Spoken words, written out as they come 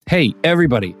Hey,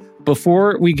 everybody.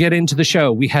 Before we get into the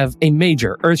show, we have a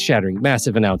major, earth-shattering,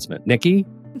 massive announcement. Nikki?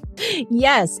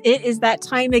 Yes, it is that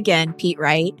time again, Pete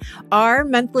Wright. Our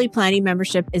monthly planning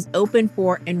membership is open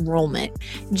for enrollment.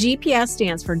 GPS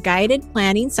stands for Guided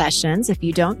Planning Sessions, if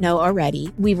you don't know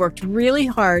already. We've worked really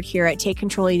hard here at Take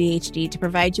Control ADHD to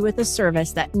provide you with a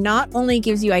service that not only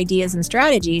gives you ideas and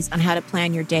strategies on how to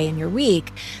plan your day and your week,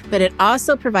 but it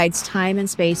also provides time and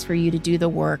space for you to do the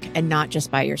work, and not just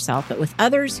by yourself, but with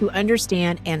others who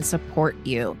understand and support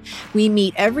you. We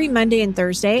meet every Monday and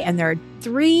Thursday, and there are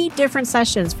 3 different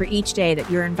sessions for each day that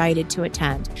you're invited to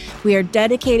attend. We are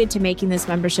dedicated to making this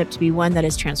membership to be one that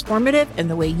is transformative in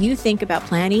the way you think about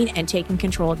planning and taking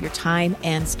control of your time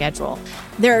and schedule.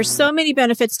 There are so many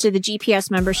benefits to the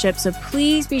GPS membership, so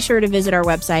please be sure to visit our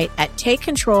website at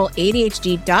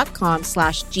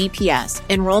takecontroladhd.com/GPS.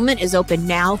 Enrollment is open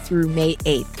now through May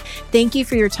 8th. Thank you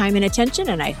for your time and attention,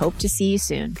 and I hope to see you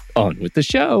soon. On with the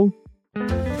show.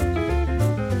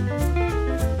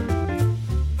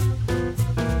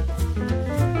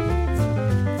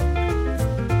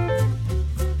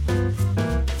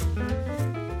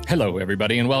 Hello,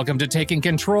 everybody, and welcome to Taking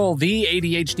Control, the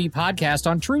ADHD podcast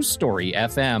on True Story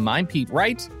FM. I'm Pete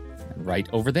Wright, and right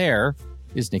over there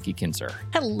is Nikki Kinzer.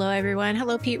 Hello, everyone.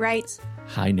 Hello, Pete Wright.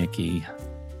 Hi, Nikki.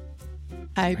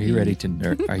 Hi, Are you ready to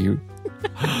nerd? Are you?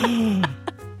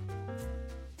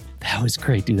 That was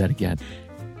great. Do that again.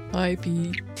 Hi,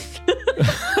 Pete.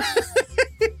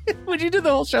 Would you do the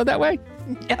whole show that way?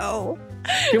 No.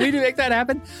 Can we make that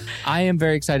happen? I am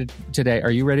very excited today.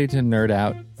 Are you ready to nerd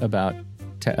out about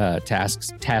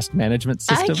task management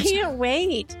systems? I can't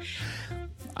wait.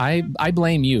 I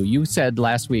blame you. You said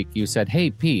last week, hey,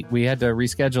 Pete, we had to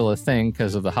reschedule a thing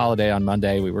because of the holiday on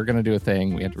Monday. We were going to do a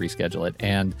thing. We had to reschedule it.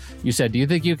 And you said, do you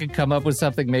think you could come up with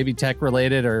something maybe tech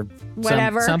related or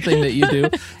whatever, something that you do?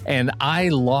 And I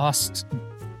lost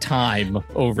time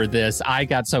over this. I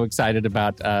got so excited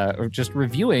about just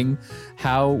reviewing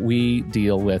how we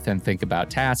deal with and think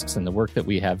about tasks and the work that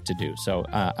we have to do. So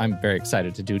I'm very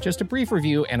excited to do just a brief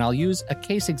review, and I'll use a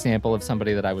case example of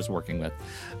somebody that I was working with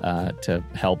to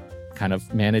help kind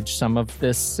of manage some of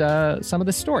this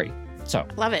story. So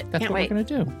love it. That's Can't what wait. we're going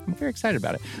to do. I'm very excited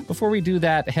about it. Before we do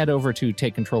that, head over to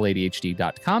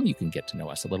takecontroladhd.com. You can get to know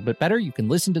us a little bit better. You can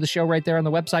listen to the show right there on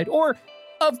the website, or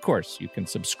of course, you can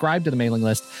subscribe to the mailing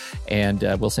list, and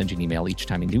we'll send you an email each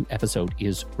time a new episode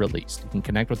is released. You can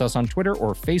connect with us on Twitter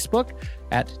or Facebook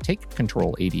at Take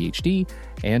Control ADHD.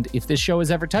 And if this show has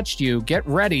ever touched you, get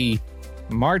ready.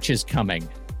 March is coming.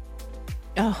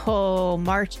 Oh,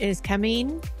 March is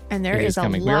coming, and there is a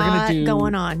coming. lot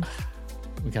going on.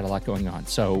 We got a lot going on.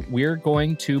 So we're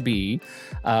going to be,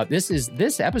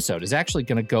 this episode is actually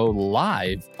going to go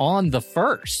live on the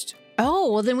 1st.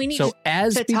 Oh, well, then we need to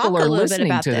people talk are a little listening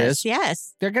bit about to this.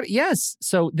 Yes. They're going to, yes.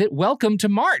 So welcome to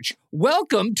March.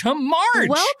 Welcome to March.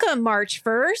 Welcome, March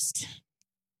 1st.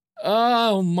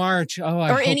 Oh, March. Oh, I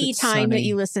or hope any it's time sunny. that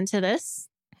you listen to this.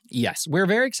 Yes, we're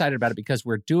very excited about it because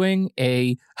we're doing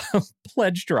a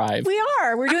pledge drive. We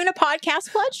are. We're doing a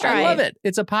podcast pledge drive. I love it.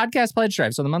 It's a podcast pledge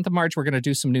drive. So the month of March, we're going to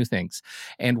do some new things.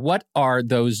 And what are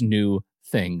those new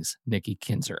things, Nikki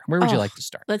Kinzer? Where would you like to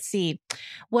start? Let's see.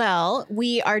 Well,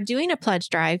 we are doing a pledge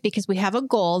drive because we have a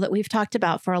goal that we've talked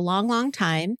about for a long, long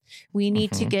time. We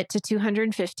need to get to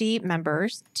 250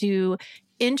 members to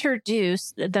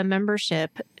introduce the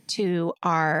membership to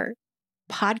our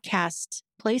podcast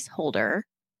placeholder.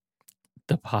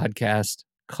 The podcast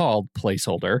called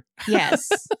Placeholder. Yes.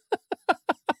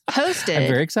 Hosted. I'm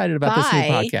very excited about this new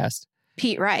podcast.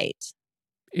 Pete Wright.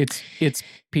 It's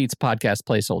Pete's podcast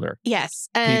placeholder. Yes.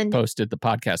 And Pete posted the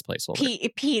podcast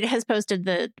placeholder. Pete has posted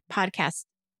the podcast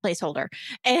placeholder.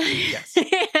 And, yes.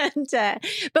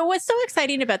 But what's so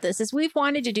exciting about this is we've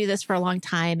wanted to do this for a long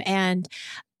time. And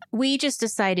we just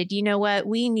decided, you know what?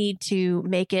 We need to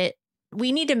make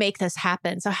this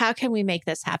happen. So how can we make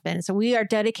this happen? So we are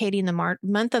dedicating the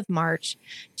month of March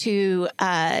to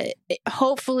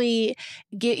hopefully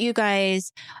get you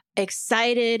guys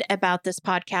excited about this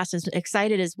podcast, as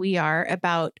excited as we are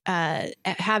about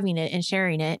having it and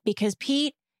sharing it, because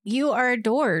Pete, you are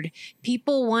adored.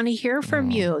 People want to hear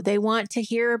from you. They want to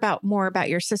hear more about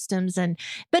your systems,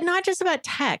 but not just about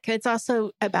tech. It's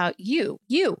also about you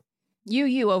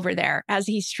over there as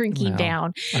he's shrinking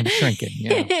down. I'm shrinking,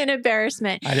 yeah. In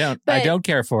embarrassment. I don't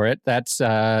care for it. That's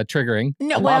triggering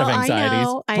a lot of anxieties.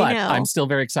 I know. I'm still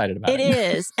very excited about it. It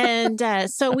is. And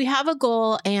so we have a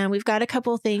goal, and we've got a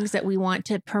couple things that we want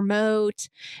to promote.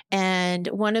 And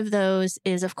one of those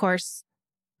is, of course,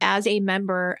 as a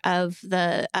member of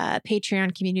the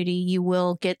Patreon community, you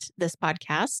will get this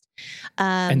podcast.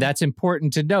 And that's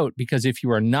important to note, because if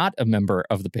you are not a member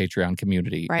of the Patreon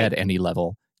community at any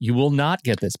level, you will not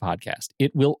get this podcast.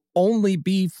 It will only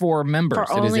be for members.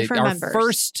 It is our members.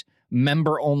 First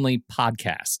member-only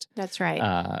podcast. That's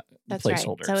right. That's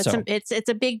placeholder. Right. So it's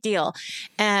a big deal.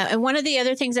 And one of the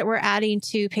other things that we're adding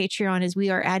to Patreon is we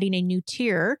are adding a new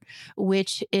tier,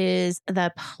 which is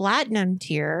the Platinum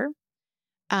tier.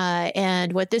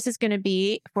 And what this is going to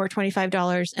be for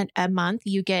 $25 a month,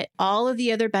 you get all of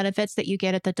the other benefits that you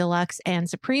get at the Deluxe and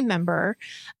Supreme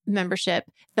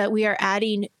membership. But we are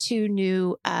adding 2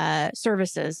 new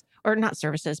services, or not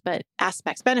services, but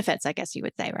benefits, I guess you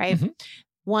would say, right? Mm-hmm.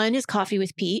 One is Coffee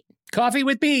with Pete. Coffee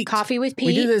with Pete. Coffee with Pete.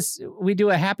 We do this. We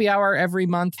do a happy hour every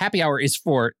month. Happy hour is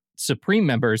for Supreme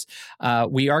members.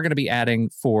 We are going to be adding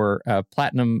for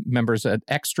Platinum members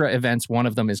extra events. One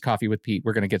of them is Coffee with Pete.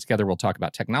 We're going to get together. We'll talk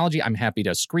about technology. I'm happy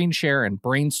to screen share and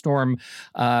brainstorm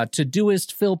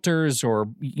Todoist filters, or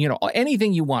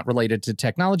anything you want related to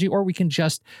technology. Or we can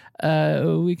just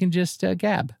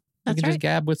gab. That's we can just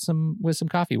gab with some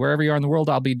coffee. Wherever you are in the world,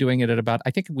 I'll be doing it at about,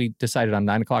 I think we decided on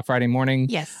 9 o'clock Friday morning.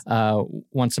 Yes.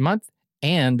 Once a month.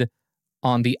 And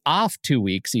on the off 2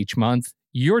 weeks each month,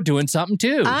 you're doing something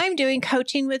too. I'm doing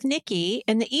coaching with Nikki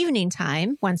in the evening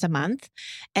time once a month.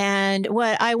 And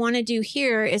what I want to do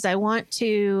here is I want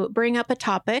to bring up a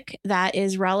topic that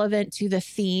is relevant to the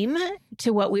theme,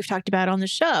 to what we've talked about on the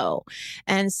show.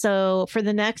 And so for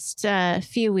the next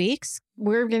few weeks,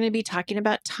 we're going to be talking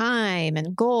about time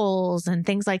and goals and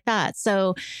things like that.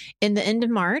 So in the end of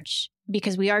March,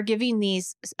 because we are giving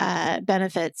these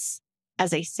benefits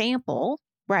as a sample,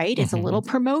 right? It's a little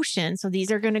promotion. So these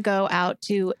are going to go out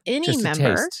to any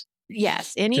member.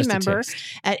 Yes, any member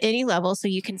at any level, so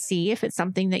you can see if it's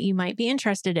something that you might be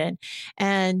interested in.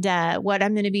 And what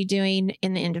I'm going to be doing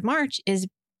in the end of March is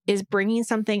bringing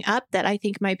something up that I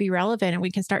think might be relevant, and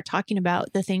we can start talking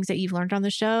about the things that you've learned on the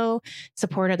show,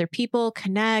 support other people,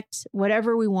 connect,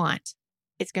 whatever we want.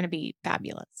 It's going to be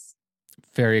fabulous.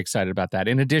 Very excited about that.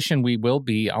 In addition, I'll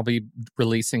be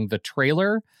releasing the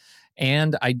trailer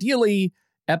and ideally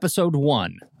episode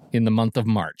 1 in the month of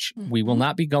March. Mm-hmm. We will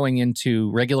not be going into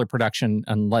regular production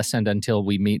unless and until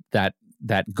we meet that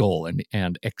goal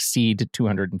and exceed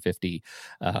 250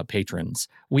 patrons.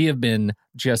 We have been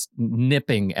just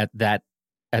nipping at that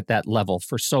level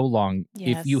for so long.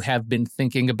 Yes. If you have been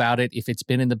thinking about it, if it's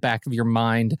been in the back of your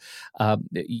mind,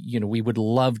 we would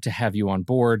love to have you on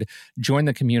board. Join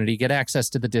the community, get access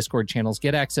to the Discord channels,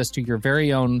 get access to your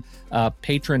very own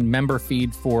patron member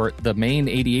feed for the main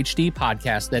ADHD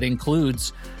podcast that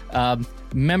includes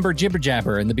member jibber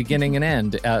jabber in the beginning and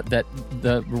end that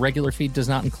the regular feed does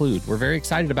not include. We're very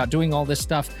excited about doing all this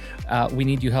stuff. We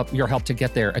need your help to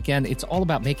get there. Again, it's all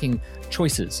about making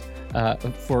choices.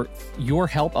 For your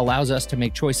help allows us to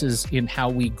make choices in how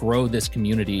we grow this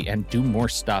community and do more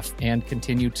stuff and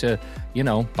continue to,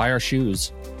 buy our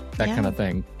shoes, that kind of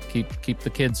thing. Keep the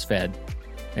kids fed.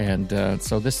 And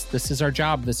so this is our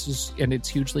job. And it's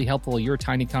hugely helpful. Your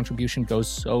tiny contribution goes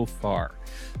so far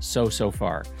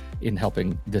in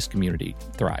helping this community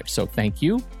thrive. So thank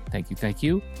you.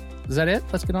 Is that it?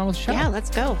 Let's get on with the show. Yeah,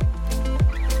 let's go.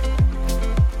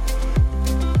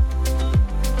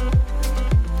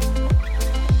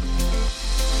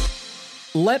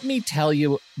 Let me tell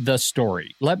you the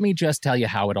story. Let me just tell you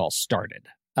how it all started.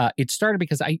 It started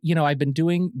because I've been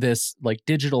doing this like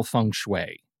digital feng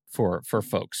shui for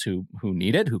folks who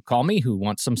need it, who call me, who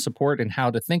want some support in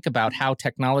how to think about how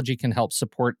technology can help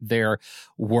support their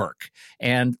work.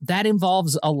 And that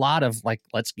involves a lot of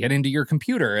let's get into your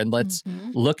computer and let's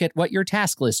look at what your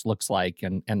task list looks like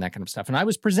and that kind of stuff. And I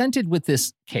was presented with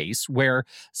this case where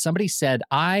somebody said,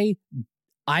 I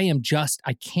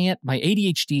can't, my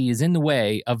ADHD is in the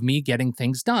way of me getting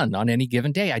things done on any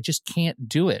given day. I just can't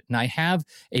do it. And I have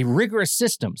a rigorous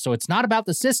system. So it's not about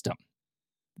the system.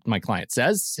 My client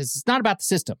says it's not about the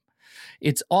system.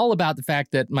 It's all about the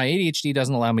fact that my ADHD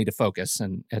doesn't allow me to focus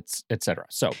and et cetera.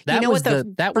 So that was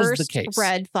the case.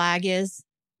 Red flag is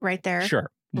right there.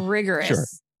 Sure. Rigorous. Sure.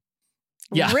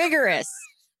 Yeah. Rigorous.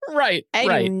 Right.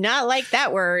 I do not like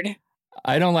that word.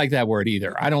 I don't like that word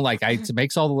either. It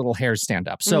makes all the little hairs stand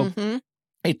up. So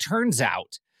it turns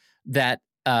out that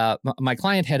my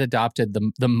client had adopted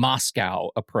the Moscow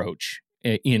approach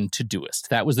in Todoist.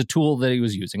 That was the tool that he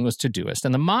was using, was Todoist.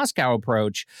 And the Moscow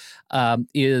approach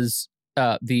is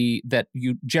that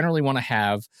you generally want to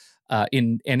have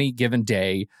in any given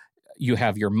day. You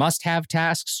have your must-have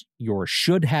tasks, your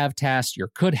should-have tasks, your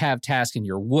could-have tasks, and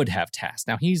your would-have tasks.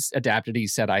 Now, he's adapted. He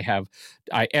said,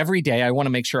 every day I want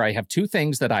to make sure I have 2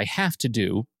 things that I have to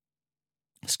do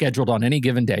scheduled on any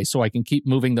given day so I can keep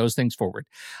moving those things forward.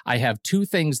 I have 2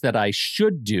 things that I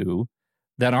should do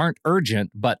that aren't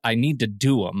urgent, but I need to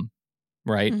do them,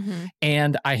 right? Mm-hmm.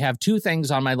 And I have 2 things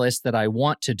on my list that I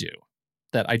want to do,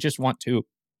 that I just want to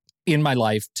in my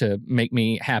life to make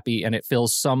me happy, and it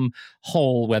fills some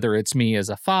hole, whether it's me as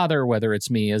a father, whether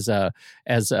it's me as a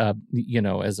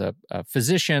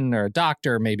physician or a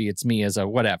doctor, maybe it's me as a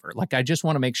whatever. Like, I just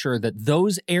want to make sure that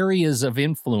those areas of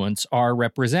influence are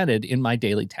represented in my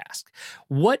daily task.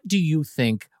 What do you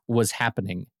think was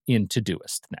happening in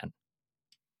Todoist then?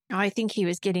 I think he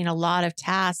was getting a lot of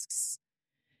tasks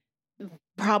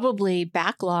probably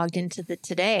backlogged into the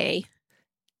today.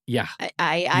 Yeah.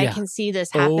 I can see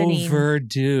this happening.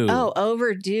 Overdue. Oh,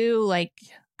 overdue, like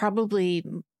probably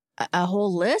a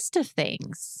whole list of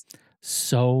things.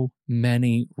 So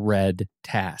many red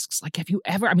tasks. Like, have you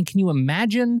ever, can you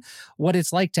imagine what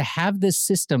it's like to have this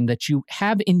system that you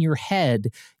have in your head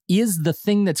is the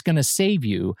thing that's going to save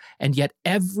you, and yet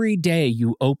every day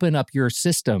you open up your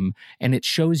system and it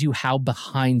shows you how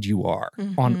behind you are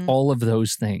on all of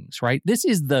those things, right? This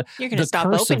is the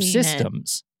curse of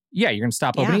systems. Yeah, you're going to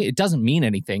stop opening it. It doesn't mean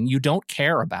anything. You don't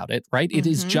care about it, right? It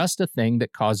is just a thing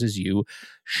that causes you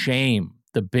shame,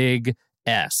 the big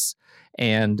S.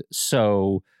 And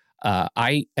so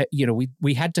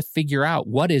we had to figure out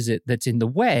what is it that's in the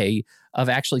way of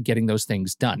actually getting those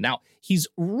things done. Now, he's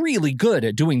really good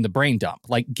at doing the brain dump,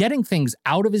 like getting things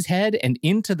out of his head and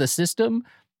into the system.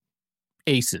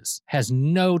 Aces, has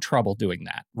no trouble doing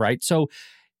that, right? So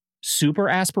super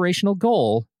aspirational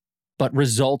goal, but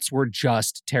results were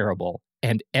just terrible.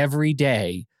 And every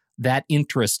day that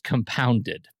interest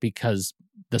compounded because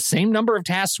the same number of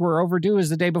tasks were overdue as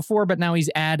the day before, but now he's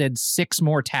added 6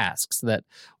 more tasks that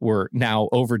were now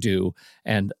overdue,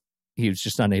 and he was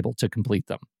just unable to complete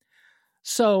them.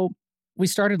 So we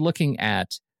started looking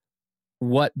at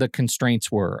what the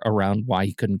constraints were around why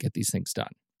he couldn't get these things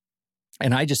done.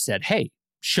 And I just said, hey,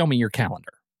 show me your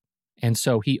calendar. And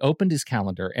so he opened his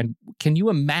calendar, and can you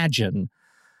imagine,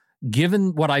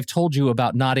 given what I've told you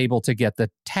about not able to get the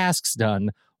tasks done,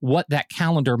 what that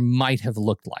calendar might have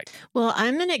looked like? Well,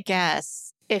 I'm going to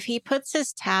guess if he puts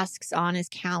his tasks on his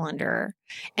calendar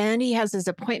and he has his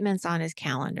appointments on his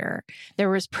calendar, there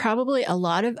was probably a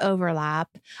lot of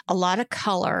overlap, a lot of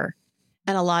color,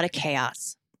 and a lot of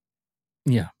chaos.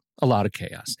 Yeah, a lot of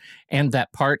chaos. And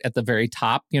that part at the very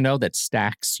top, that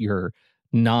stacks your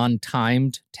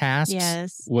non-timed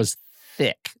tasks was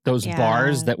thick. Those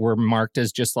bars that were marked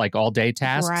as just like all day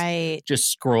tasks, right? Just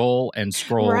scroll and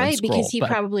scroll, right? And scroll. Because he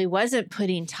probably wasn't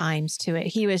putting times to it.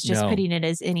 He was just putting it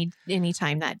as any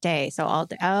time that day. So all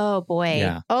day. Oh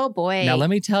boy, oh boy. Now let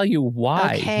me tell you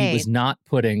why he was not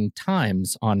putting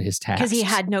times on his tasks. Because he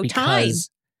had no time.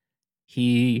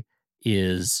 He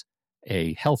is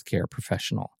a healthcare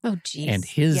professional. Oh geez, and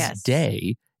his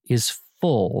day is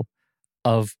full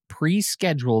of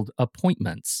pre-scheduled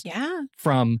appointments. Yeah,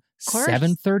 from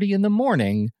 7:30 in the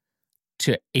morning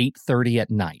to 8:30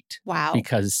 at night. Wow.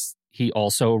 Because he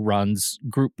also runs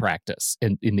group practice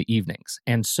in the evenings.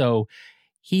 And so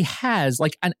he has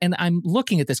and I'm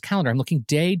looking at this calendar, I'm looking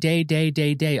day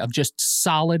of just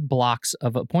solid blocks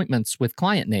of appointments with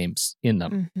client names in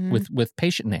them, with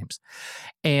patient names.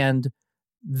 And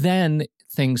then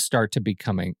things start to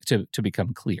become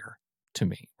clear to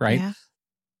me, right? Yeah.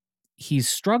 He's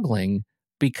struggling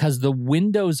because the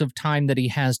windows of time that he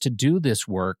has to do this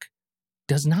work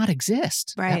does not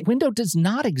exist. Right. That window does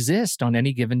not exist on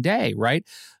any given day, right?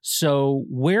 So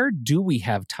where do we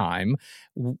have time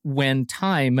when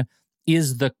time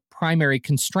is the primary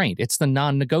constraint? It's the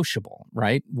non-negotiable,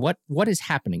 right? What is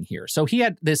happening here? So he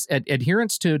had this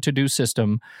adherence to to-do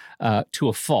system to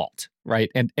a fault,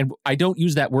 right? And I don't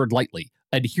use that word lightly.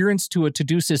 Adherence to a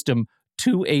to-do system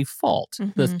to a fault.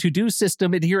 The to-do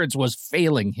system adherence was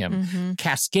failing him.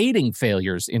 Cascading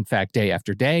failures, in fact, day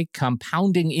after day,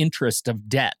 compounding interest of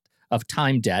debt, of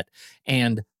time debt,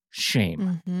 and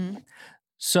shame.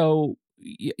 So,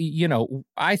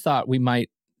 I thought we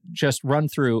might just run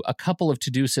through a couple of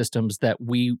to-do systems that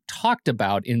we talked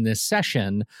about in this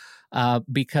session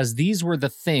because these were the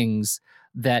things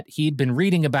that he'd been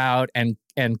reading about and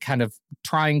kind of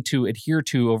trying to adhere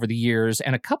to over the years,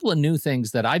 and a couple of new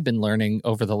things that I've been learning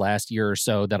over the last year or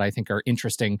so that I think are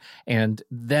interesting. And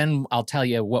then I'll tell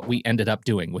you what we ended up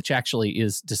doing, which actually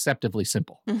is deceptively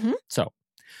simple. So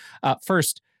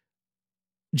first,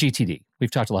 GTD.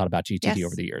 We've talked a lot about GTD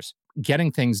over the years.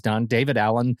 Getting things done. David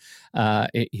Allen,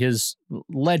 his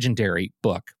legendary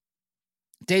book,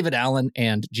 David Allen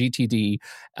and GTD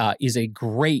is a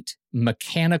great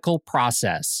mechanical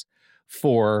process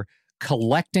for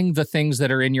collecting the things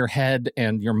that are in your head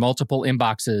and your multiple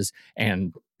inboxes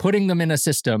and putting them in a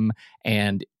system,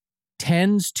 and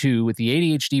tends to, with the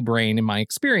ADHD brain, in my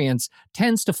experience,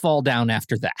 tends to fall down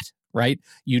after that, right?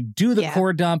 You do the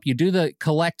core dump, you do the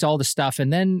collect all the stuff,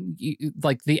 and then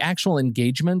like the actual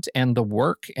engagement and the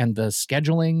work and the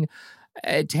scheduling,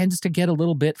 it tends to get a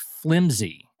little bit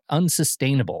flimsy,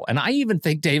 unsustainable. And I even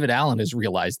think David Allen has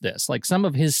realized this. Like some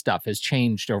of his stuff has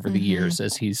changed over the years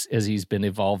as he's been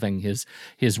evolving his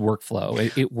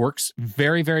workflow. It works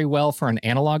very, very well for an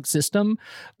analog system,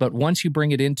 but once you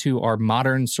bring it into our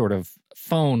modern sort of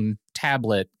phone,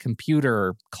 tablet,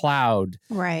 computer, cloud,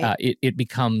 right, it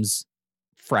becomes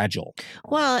fragile.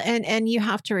 Well, and you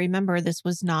have to remember, this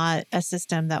was not a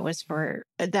system that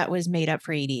was made up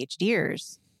for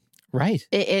ADHDers. Right.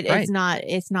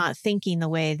 It's not thinking the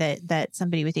way that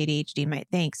somebody with ADHD might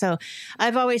think. So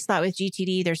I've always thought with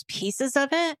GTD, there's pieces of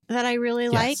it that I really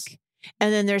like.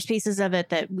 And then there's pieces of it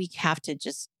that we have to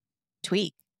just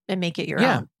tweak and make it your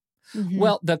own.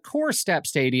 Well, the core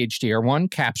steps to ADHD are 1,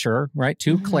 capture, right?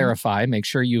 2, clarify, make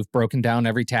sure you've broken down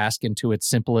every task into its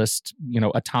simplest,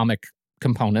 atomic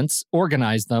components,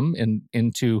 organize them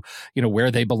into,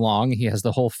 where they belong. He has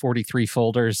the whole 43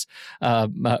 folders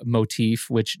motif,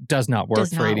 which does not work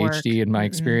for ADHD in my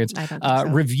experience. I don't think so.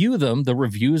 Review them. The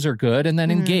reviews are good. And then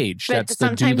engage. But that's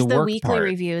sometimes the do the work weekly part.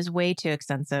 review is way too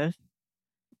extensive.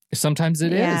 Sometimes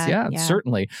it is. Yeah,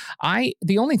 certainly.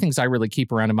 The only things I really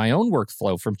keep around in my own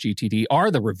workflow from GTD are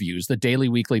the reviews, the daily,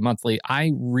 weekly, monthly.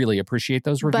 I really appreciate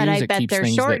those reviews. But I bet they're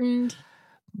shortened.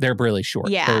 They're really short.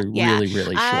 They're really,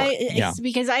 really short.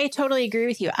 Because I totally agree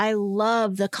with you. I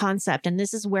love the concept, and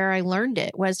this is where I learned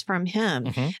it, was from him,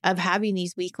 of having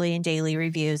these weekly and daily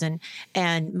reviews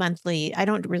and monthly. I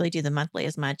don't really do the monthly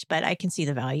as much, but I can see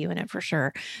the value in it for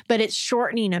sure. But it's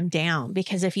shortening them down,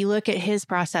 because if you look at his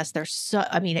process,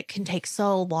 it can take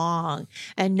so long,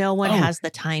 and no one has the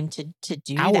time to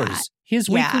do that. His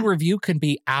weekly review can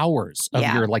be hours of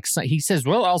your, he says,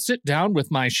 well, I'll sit down with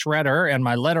my shredder and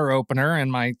my letter opener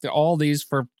and all these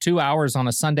for 2 hours on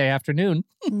a Sunday afternoon.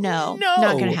 No,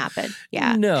 not going to happen.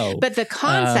 Yeah. No. But the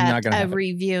concept of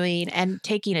reviewing and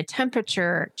taking a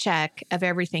temperature check of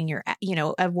everything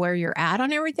of where you're at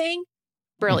on everything,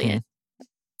 brilliant.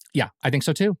 Yeah, I think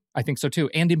so too.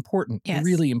 And important,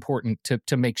 really important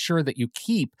to make sure that you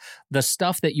keep the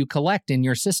stuff that you collect in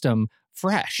your system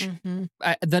fresh.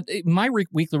 My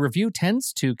weekly review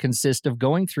tends to consist of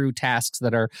going through tasks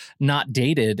that are not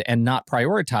dated and not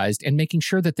prioritized and making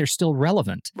sure that they're still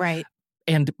relevant. Right.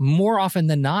 And more often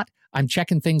than not, I'm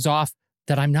checking things off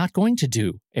that I'm not going to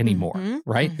do anymore,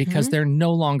 right? Because they're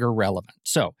no longer relevant.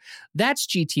 So that's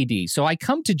GTD. So I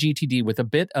come to GTD with a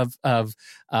bit of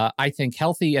I think,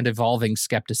 healthy and evolving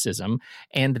skepticism.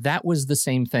 And that was the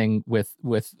same thing with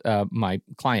my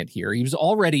client here. He was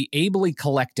already ably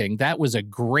collecting. That was a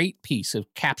great piece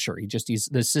of capture.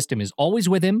 The system is always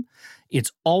with him.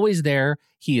 It's always there.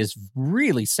 He is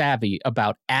really savvy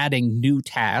about adding new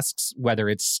tasks, whether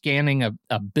it's scanning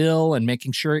a bill and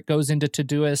making sure it goes into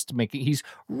Todoist. He's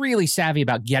really savvy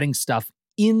about getting stuff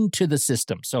into the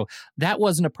system. So that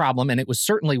wasn't a problem. And it was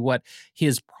certainly what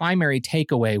his primary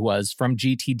takeaway was from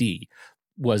GTD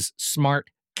was smart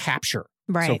capture.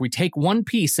 Right. So if we take one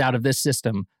piece out of this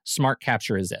system, smart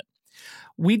capture is it.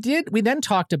 We then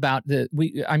talked about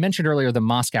I mentioned earlier the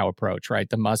Moscow approach, right?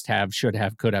 The must have, should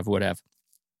have, could have, would have.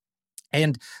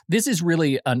 And this is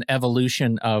really an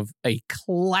evolution of a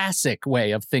classic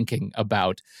way of thinking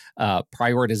about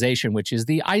prioritization, which is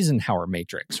the Eisenhower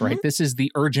matrix, right? This is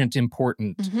the urgent,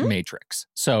 important matrix.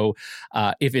 So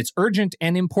if it's urgent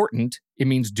and important, it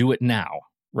means do it now,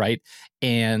 right?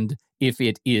 And if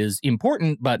it is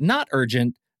important but not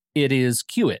urgent, it is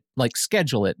queue it, like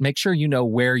schedule it. Make sure you know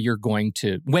when you're going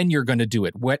to do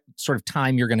it, what sort of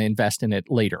time you're going to invest in it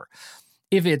later.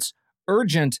 If it's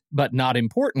urgent but not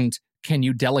important, can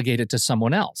you delegate it to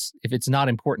someone else? If it's not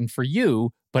important for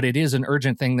you, but it is an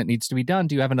urgent thing that needs to be done,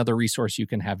 do you have another resource you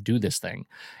can have do this thing?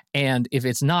 And if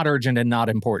it's not urgent and not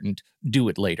important, do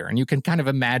it later. And you can kind of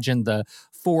imagine the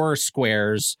 4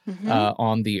 squares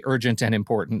on the urgent and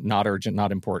important, not urgent,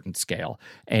 not important scale.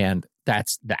 And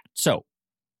that's that. So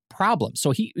problem.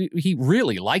 So he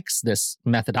really likes this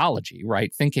methodology,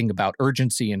 right? Thinking about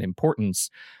urgency and importance.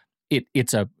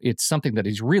 It's something that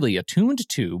he's really attuned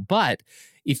to, but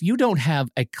if you don't have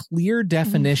a clear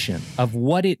definition of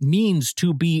what it means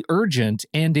to be urgent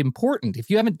and important,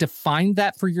 if you haven't defined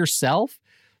that for yourself,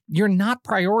 you're not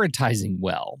prioritizing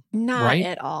well. Not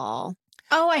at all.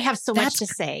 Oh, I have so much to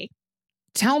say.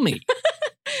 Tell me.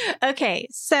 Okay,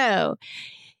 so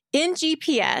in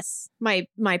GPS,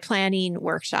 my planning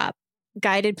workshop,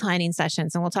 guided planning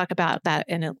sessions, and we'll talk about that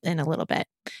in a little bit.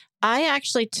 I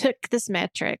actually took this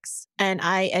metrics and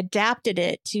I adapted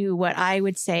it to what I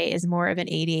would say is more of an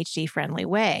ADHD friendly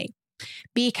way,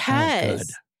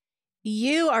 because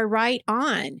you are right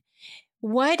on.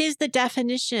 What is the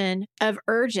definition of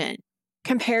urgent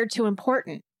compared to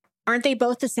important? Aren't they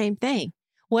both the same thing?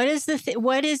 What is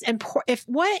what is important?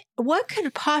 What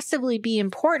could possibly be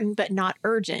important but not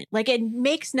urgent? Like, it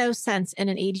makes no sense in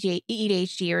an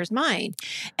ADHDer's mind.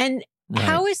 And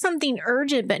how is something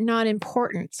urgent but not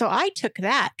important? So I took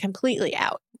that completely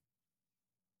out.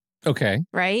 Okay.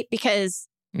 Right? Because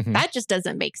that just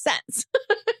doesn't make sense.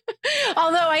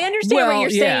 Although I understand what you're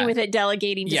saying with it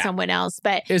delegating to someone else,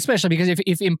 but especially because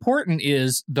if important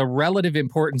is the relative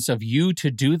importance of you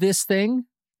to do this thing,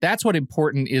 that's what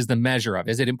important is the measure of.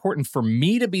 Is it important for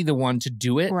me to be the one to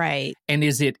do it? Right. And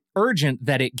is it urgent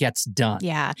that it gets done?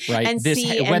 Yeah. Right. And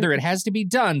whether it has to be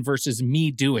done versus me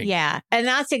doing. Yeah. And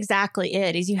that's exactly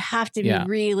it, is you have to be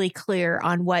really clear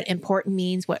on what important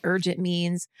means, what urgent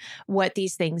means, what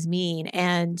these things mean.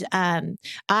 And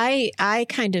I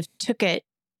kind of took it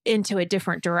into a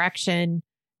different direction,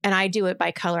 and I do it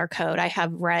by color code. I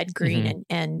have red, green,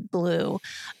 and blue.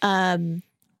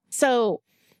 So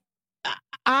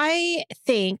I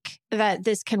think that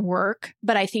this can work,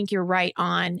 but I think you're right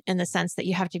on in the sense that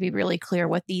you have to be really clear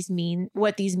what these mean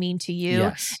to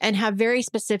you, and have very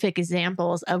specific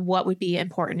examples of what would be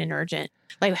important and urgent.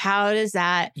 Like, how does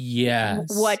that,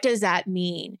 what does that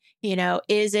mean? You know,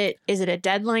 is it a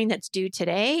deadline that's due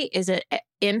today? Is it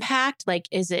impact? Like,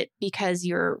 is it because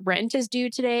your rent is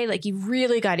due today? Like, you've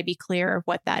really got to be clear of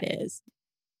what that is.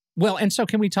 Well, and so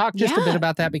can we talk just a bit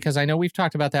about that? Because I know we've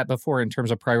talked about that before in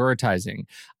terms of prioritizing.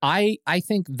 I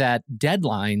think that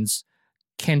deadlines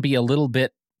can be a little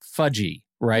bit fudgy,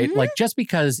 right? Like, just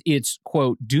because it's,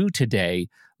 quote, due today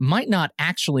might not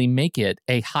actually make it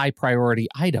a high priority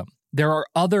item. There are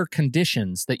other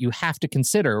conditions that you have to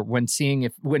consider when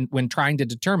when trying to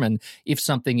determine if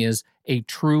something is a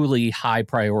truly high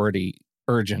priority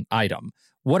urgent item.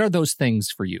 What are those things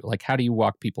for you? Like, how do you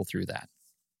walk people through that?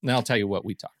 And I'll tell you what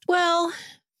we talked about. Well,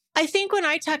 I think when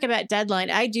I talk about deadline,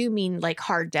 I do mean like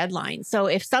hard deadline. So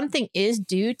if something is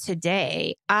due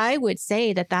today, I would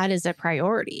say that is a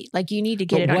priority. Like, you need to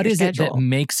get it on your schedule. What is it that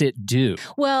makes it due?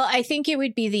 Well, I think it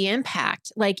would be the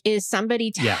impact. Like, is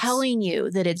somebody telling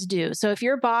you that it's due? So if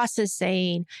your boss is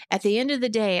saying, at the end of the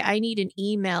day, I need an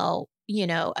email, you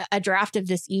know, a draft of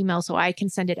this email so I can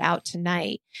send it out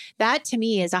tonight. That to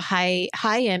me is a high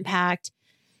impact,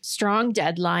 strong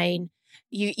deadline.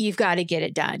 You've got to get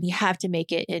it done. You have to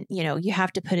make it, you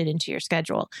have to put it into your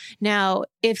schedule. Now,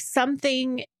 if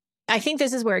something, I think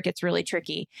this is where it gets really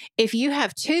tricky. If you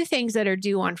have two things that are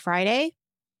due on Friday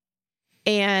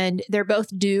and they're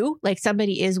both due, like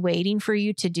somebody is waiting for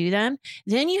you to do them,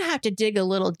 then you have to dig a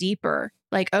little deeper.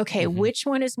 Like, okay, which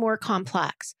one is more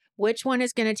complex? Which one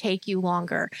is going to take you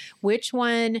longer? Which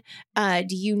one do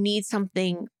you need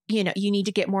something, you need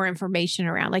to get more information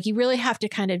around? Like, you really have to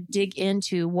kind of dig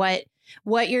into what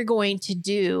you're going to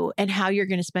do and how you're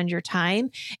going to spend your time.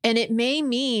 And it may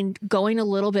mean going a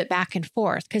little bit back and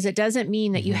forth, because it doesn't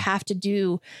mean that you have to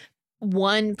do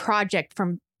one project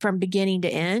from beginning to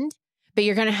end, but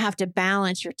you're going to have to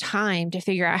balance your time to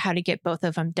figure out how to get both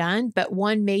of them done. But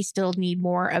one may still need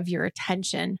more of your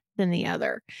attention than the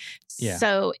other. Yeah.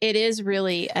 So it is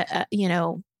really, I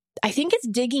think it's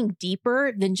digging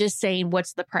deeper than just saying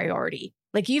what's the priority.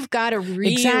 Like, you've got to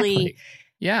really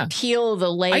peel the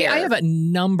layer. I have a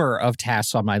number of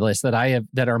tasks on my list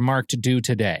that are marked due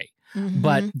today,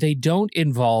 but they don't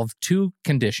involve two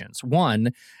conditions.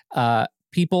 One,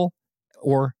 people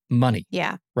or money.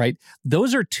 Yeah. Right.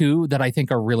 Those are two that I think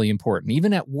are really important,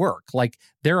 even at work. Like,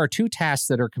 there are two tasks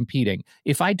that are competing.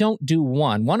 If I don't do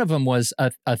one of them was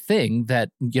a thing that,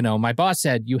 my boss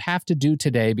said, you have to do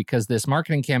today because this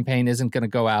marketing campaign isn't going to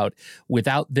go out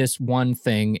without this one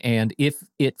thing. And if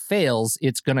it fails,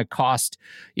 it could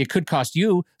cost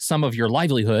you some of your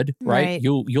livelihood, right?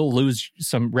 You'll lose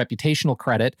some reputational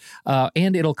credit,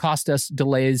 and it'll cost us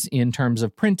delays in terms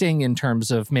of printing, in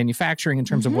terms of manufacturing, in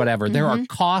terms of whatever. There are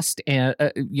cost and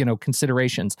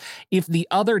considerations. If the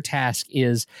other task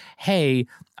is, hey,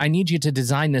 I need you to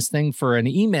design this thing for an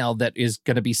email that is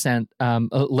going to be sent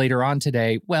later on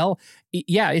today. Well,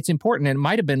 it's important. And it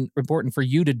might have been important for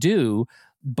you to do,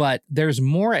 but there's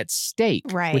more at stake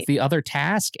with the other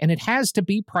task, and it has to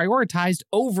be prioritized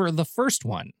over the first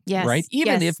one, right?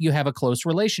 Even if you have a close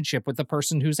relationship with the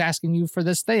person who's asking you for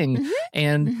this thing.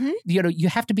 And, you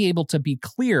have to be able to be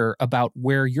clear about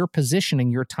where you're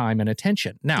positioning your time and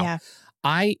attention. Now,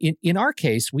 in our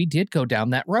case, we did go down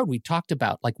that road. We talked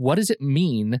about, like, what does it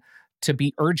mean to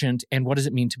be urgent and what does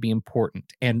it mean to be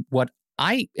important? And what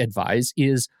I advise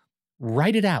is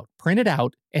write it out, print it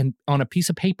out, and on a piece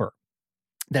of paper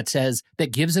that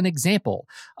gives an example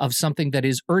of something that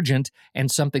is urgent and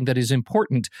something that is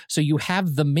important. So you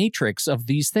have the matrix of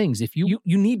these things. If you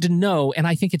need to know, and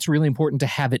I think it's really important to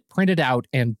have it printed out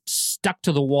and stuck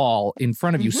to the wall in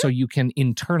front of you so you can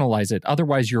internalize it.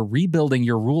 Otherwise, you're rebuilding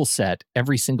your rule set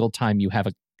every single time you have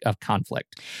a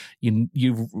conflict. You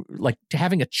like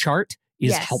having a chart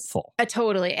is helpful.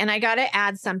 Totally. And I got to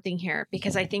add something here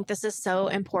because I think this is so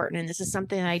important. And this is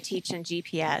something that I teach in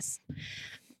GPS.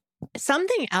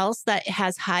 Something else that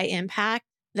has high impact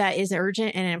that is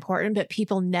urgent and important, but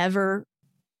people never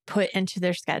put into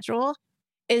their schedule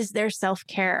is their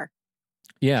self-care.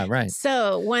 Yeah, right.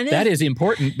 So that is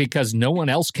important because no one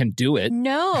else can do it.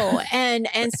 No. And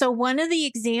so one of the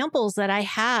examples that I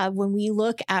have when we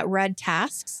look at red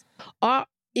tasks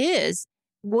is,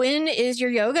 when is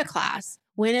your yoga class?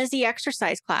 When is the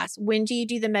exercise class? When do you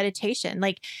do the meditation?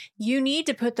 Like, you need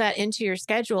to put that into your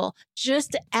schedule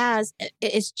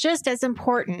it's just as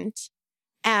important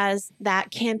as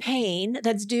that campaign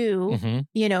that's due,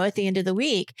 at the end of the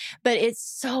week. But it's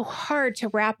so hard to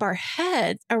wrap our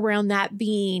heads around that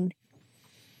being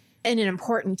an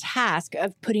important task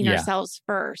of putting ourselves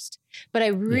first. But I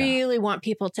really want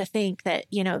people to think that,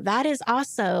 that is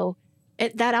also,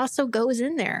 that also goes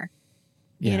in there.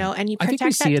 And you protect that time. I think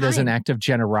we see it as an act of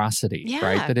generosity,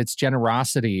 right? That it's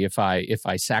generosity if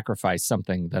I sacrifice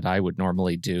something that I would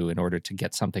normally do in order to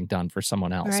get something done for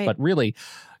someone else. Right. But really,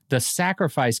 the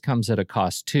sacrifice comes at a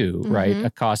cost too, right? A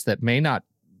cost that may not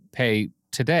pay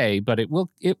today, but it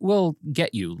will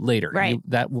get you later. Right.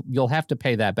 You'll have to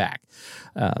pay that back.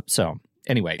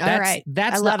 Anyway,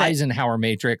 that's the Eisenhower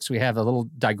matrix. We have a little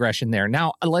digression there.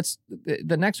 Now,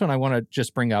 the next one I want to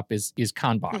just bring up is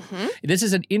Kanban. This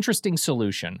is an interesting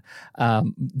solution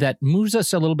that moves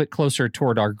us a little bit closer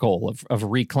toward our goal of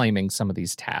reclaiming some of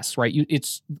these tasks, right?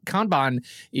 It's Kanban,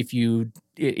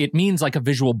 it means like a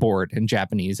visual board in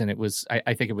Japanese, and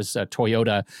I think it was a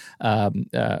Toyota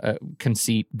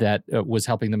conceit that was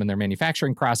helping them in their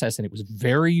manufacturing process, and it was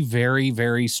very, very,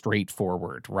 very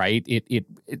straightforward, right? It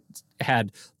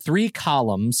had 3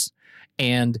 columns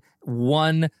and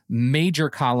one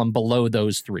major column below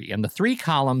those 3, and the 3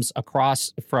 columns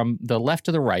across from the left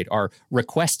to the right are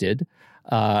requested.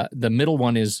 The middle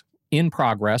one is in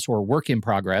progress or work in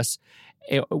progress,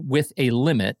 with a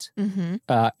limit,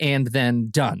 and then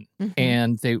done.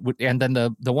 And then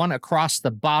the one across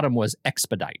the bottom was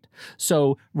expedite.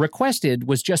 So requested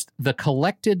was just the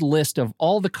collected list of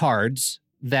all the cards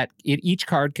that each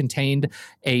card contained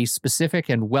a specific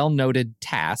and well-noted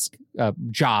task,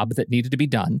 job that needed to be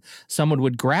done. Someone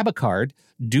would grab a card,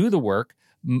 do the work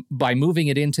by moving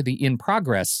it into the in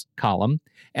progress column,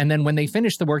 and then when they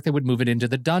finished the work, they would move it into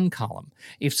the done column.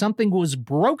 If something was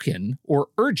broken or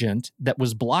urgent that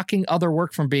was blocking other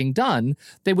work from being done,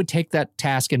 they would take that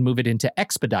task and move it into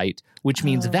expedite, which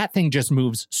means that thing just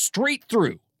moves straight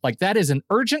through. Like, that is an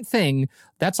urgent thing.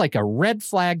 That's like a red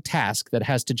flag task that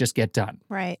has to just get done.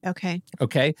 Right.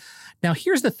 Okay. Now,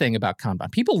 here's the thing about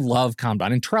Kanban. People love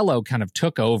Kanban, and Trello kind of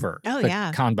took over the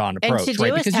Kanban approach. And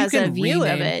Todoist has a view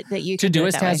of it that you can do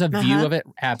it that way. Todoist has a view of it,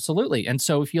 absolutely. And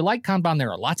so if you like Kanban,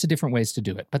 there are lots of different ways to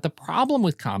do it. But the problem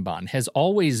with Kanban has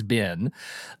always been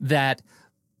that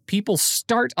people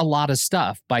start a lot of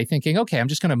stuff by thinking, okay, I'm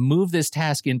just going to move this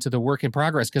task into the work in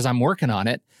progress because I'm working on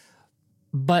it.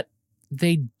 But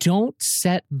they don't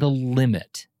set the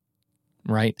limit,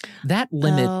 right? That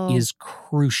limit is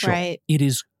crucial. Right. It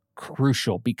is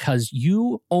crucial because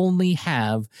you only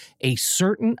have a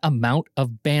certain amount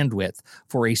of bandwidth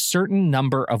for a certain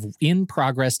number of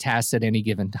in-progress tasks at any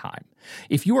given time.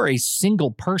 If you are a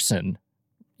single person,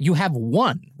 you have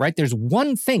one, right? There's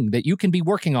one thing that you can be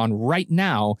working on right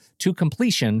now to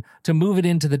completion to move it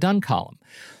into the done column.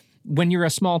 When you're a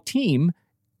small team,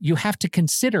 you have to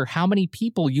consider how many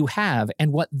people you have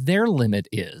and what their limit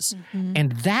is.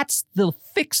 And that's the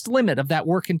fixed limit of that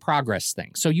work in progress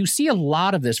thing. So you see a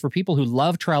lot of this for people who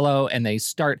love Trello, and they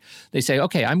say,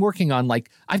 okay, I'm working on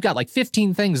I've got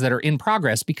 15 things that are in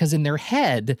progress, because in their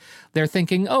head, they're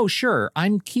thinking, oh, sure,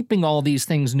 I'm keeping all these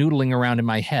things noodling around in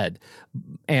my head,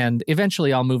 and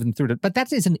eventually I'll move them through it. But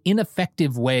that is an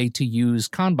ineffective way to use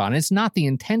Kanban. It's not the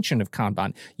intention of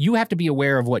Kanban. You have to be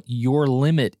aware of what your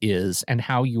limit is and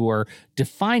how you're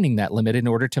defining that limit in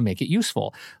order to make it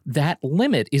useful. That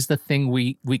limit is the thing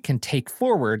we can take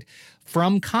forward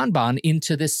from Kanban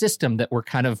into this system that we're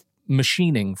kind of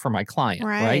machining for my client,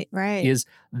 right? Is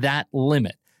that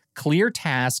limit. Clear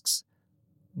tasks,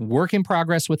 work in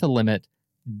progress with a limit,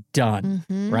 done,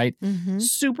 right?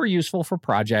 Super useful for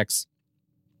projects.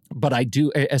 But I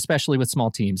do, especially with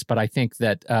small teams, but I think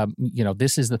that,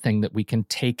 this is the thing that we can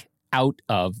take out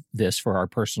of this for our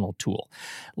personal tool.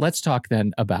 Let's talk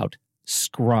then about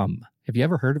Scrum. Have you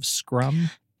ever heard of Scrum?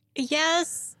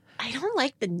 Yes. I don't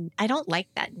like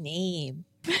that name.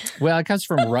 Well, it comes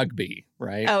from rugby,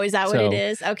 right? Oh, is that what it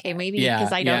is? Okay, maybe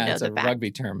because I don't know the back rugby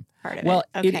term. Part of well,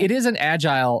 it. Okay. It is an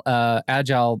agile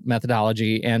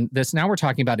methodology, and now we're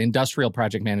talking about industrial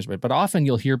project management. But often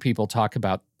you'll hear people talk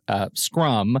about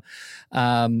Scrum,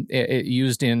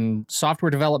 used in software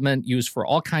development, used for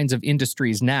all kinds of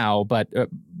industries now. But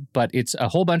it's a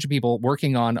whole bunch of people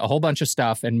working on a whole bunch of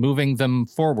stuff and moving them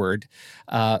forward.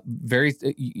 Kind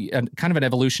of an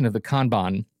evolution of the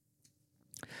Kanban.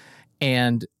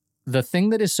 And the thing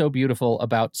that is so beautiful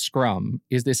about Scrum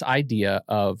is this idea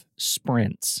of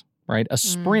sprints, right? A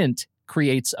sprint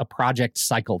creates a project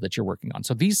cycle that you're working on.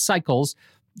 So these cycles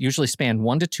usually span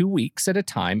 1 to 2 weeks at a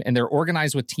time, and they're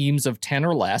organized with teams of 10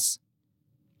 or less.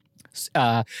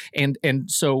 And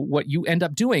so what you end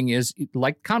up doing is,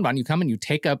 like Kanban, you come and you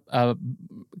take a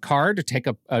card or take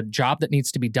a job that needs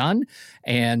to be done,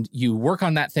 and you work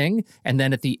on that thing. And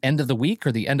then at the end of the week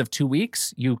or the end of 2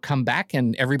 weeks, you come back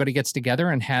and everybody gets together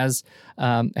and has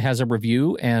a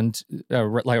review and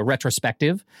like a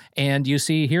retrospective. And you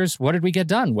see, here's what did we get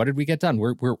done? What did we get done?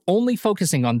 We're only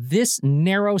focusing on this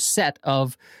narrow set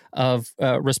of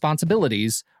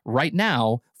responsibilities right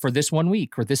now for this 1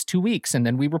 week or this 2 weeks, and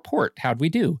then we report how'd we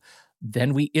do.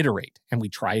 Then we iterate and we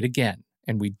try it again,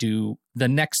 and we do the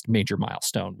next major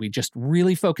milestone. We just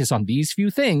really focus on these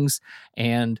few things,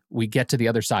 and we get to the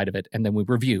other side of it, and then we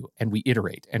review and we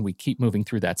iterate and we keep moving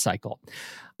through that cycle.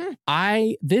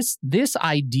 This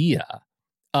idea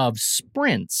of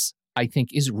sprints, I think,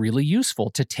 is really useful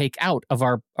to take out of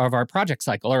our project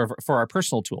cycle, or for our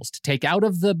personal tools, to take out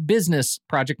of the business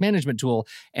project management tool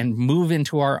and move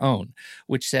into our own,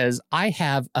 which says, I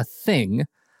have a thing,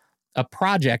 a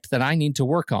project that I need to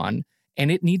work on,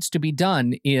 and it needs to be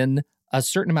done in a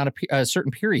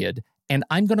certain period, and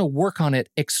I'm going to work on it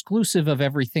exclusive of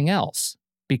everything else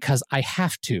because I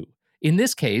have to. In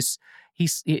this case,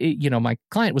 my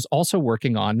client was also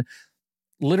working on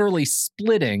literally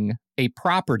splitting a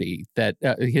property that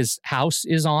his house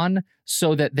is on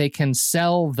so that they can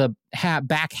sell the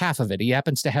back half of it. He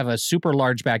happens to have a super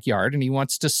large backyard and he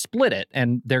wants to split it,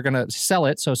 and they're going to sell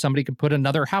it so somebody can put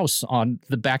another house on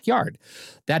the backyard.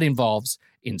 That involves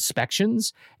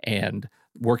inspections and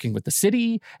working with the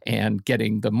city and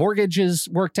getting the mortgages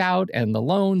worked out and the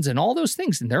loans and all those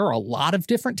things. And there are a lot of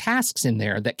different tasks in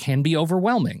there that can be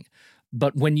overwhelming.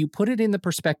 But when you put it in the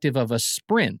perspective of a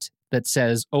sprint that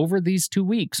says, over these 2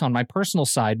 weeks on my personal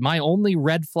side, my only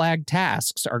red flag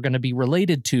tasks are going to be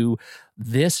related to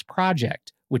this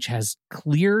project, which has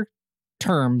clear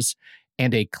terms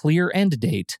and a clear end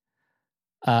date,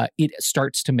 it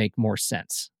starts to make more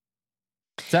sense.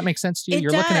 Does that make sense to you?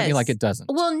 You're looking at me like it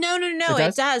doesn't. Well, no.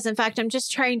 It does. In fact, I'm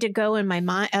just trying to go in my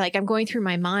mind, like I'm going through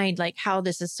my mind, like how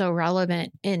this is so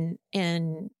relevant in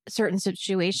certain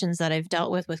situations that I've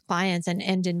dealt with clients and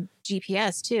in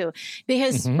GPS too.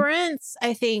 Because sprints,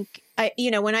 I think,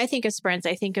 when I think of sprints,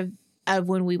 I think of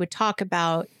when we would talk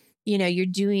about, you're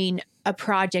doing a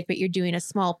project, but you're doing a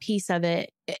small piece of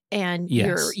it and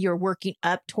you're working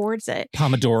up towards it.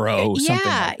 Pomodoro, something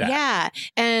like that. Yeah.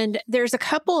 And there's a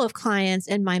couple of clients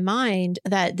in my mind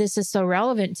that this is so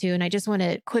relevant to, and I just want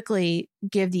to quickly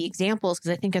give the examples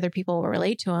because I think other people will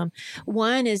relate to them.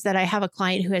 One is that I have a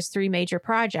client who has 3 major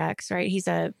projects, right? He's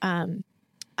a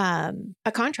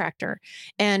contractor.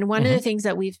 And one of the things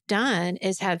that we've done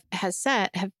is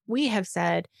we have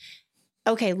said,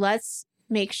 okay, let's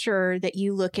make sure that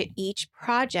you look at each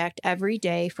project every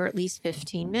day for at least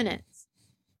 15 minutes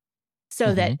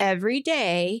so that every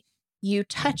day you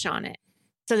touch on it.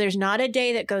 So there's not a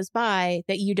day that goes by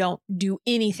that you don't do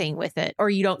anything with it or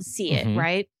you don't see it,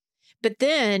 right? But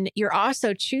then you're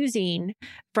also choosing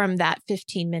from that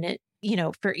 15-minute,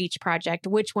 for each project,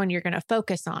 which one you're going to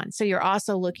focus on. So you're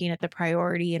also looking at the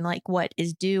priority and like what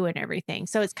is due and everything.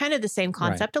 So it's kind of the same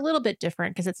concept, a little bit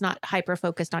different because it's not hyper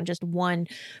focused on just one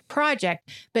project,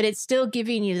 but it's still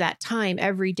giving you that time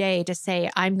every day to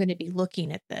say, I'm going to be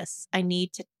looking at this. I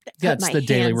need to put my the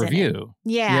daily hands review.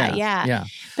 Yeah.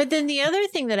 But then the other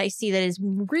thing that I see that is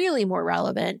really more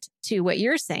relevant to what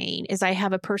you're saying is I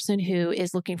have a person who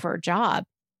is looking for a job.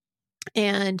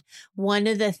 And one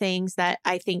of the things that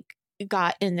I think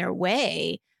got in their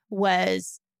way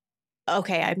was,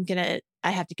 okay,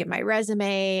 I have to get my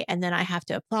resume and then I have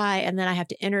to apply and then I have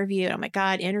to interview. Oh my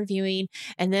God, interviewing.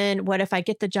 And then what if I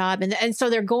get the job? And so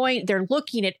they're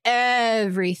looking at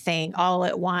everything all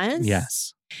at once.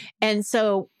 Yes. And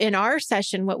so in our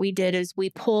session, what we did is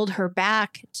we pulled her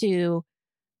back to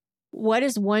what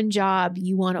is one job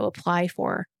you want to apply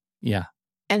for? Yeah.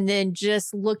 And then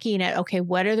just looking at, okay,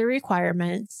 what are the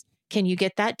requirements? Can you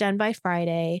get that done by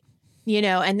Friday?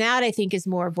 And that I think is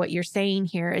more of what you're saying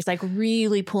here is like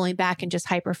really pulling back and just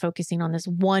hyper focusing on this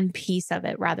one piece of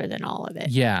it rather than all of it.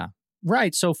 Yeah.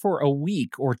 Right. So for a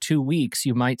week or 2 weeks,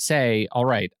 you might say, all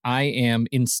right, I am,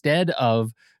 instead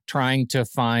of trying to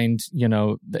find,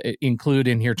 include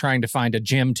in here, trying to find a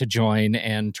gym to join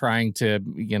and trying to,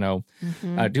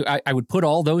 I would put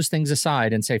all those things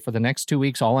aside and say, for the next 2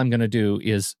 weeks, all I'm going to do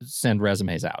is send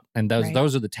resumes out. And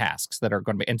those are the tasks that are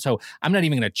going to be. And so I'm not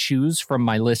even going to choose from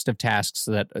my list of tasks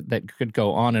that could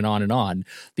go on and on and on.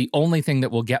 The only thing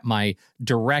that will get my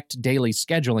direct daily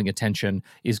scheduling attention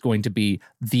is going to be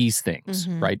these things,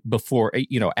 right? Before,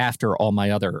 after all my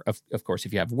other, of course,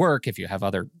 if you have work, if you have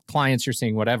other clients you're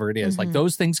seeing, whatever it is, like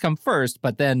those things come first,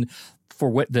 but then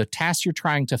for what the tasks you're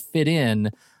trying to fit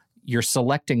in, you're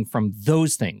selecting from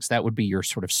those things. That would be your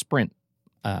sort of sprint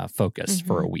focus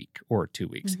for a week or 2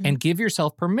 weeks, and give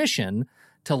yourself permission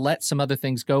to let some other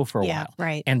things go for a while.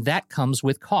 Right. And that comes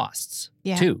with costs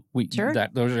too.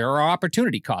 There are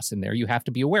opportunity costs in there you have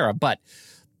to be aware of. But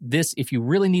this, if you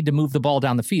really need to move the ball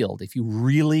down the field, if you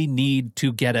really need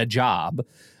to get a job,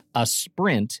 a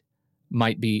sprint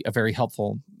might be a very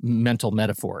helpful mental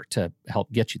metaphor to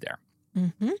help get you there.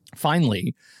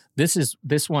 Finally,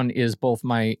 this one is both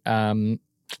my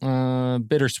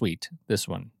bittersweet, this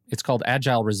one. It's called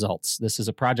Agile Results. This is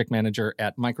a project manager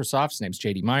at Microsoft. His name's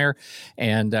JD Meyer,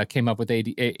 and came up with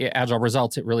Agile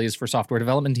Results. It really is for software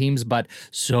development teams, but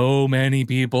so many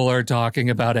people are talking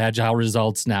about Agile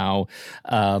Results now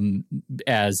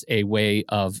as a way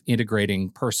of integrating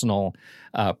personal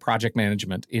project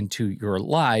management into your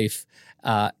life,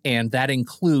 and that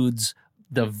includes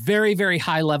the very, very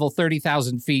high level,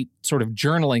 30,000 feet sort of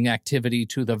journaling activity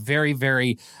to the very,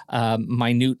 very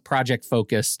minute project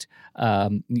focused,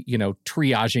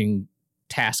 triaging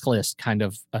task list kind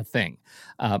of a thing.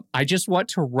 I just want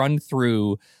to run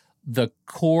through the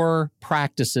core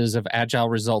practices of Agile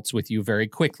Results with you very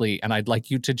quickly, and I'd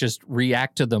like you to just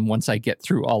react to them once I get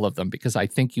through all of them, because I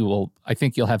think you'll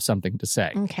have something to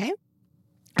say. Okay.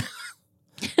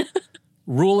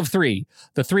 Rule of 3.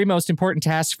 The 3 most important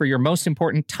tasks for your most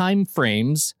important time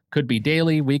frames could be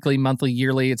daily, weekly, monthly,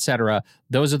 yearly, etc.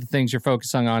 Those are the things you're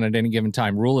focusing on at any given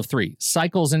time. Rule of 3.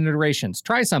 Cycles and iterations.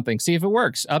 Try something, see if it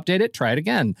works. Update it, try it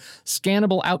again.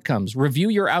 Scannable outcomes. Review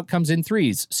your outcomes in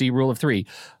 3s. See Rule of 3.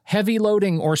 Heavy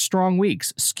loading or strong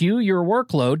weeks. Skew your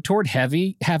workload toward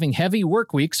having heavy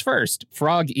work weeks first.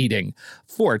 Frog eating.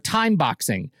 4. Time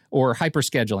boxing or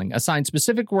hyperscheduling. Assign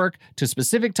specific work to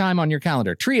specific time on your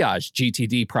calendar. Triage,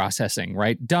 GTD processing,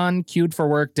 right? Done, queued for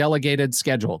work, delegated,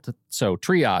 scheduled. So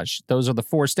triage, those are the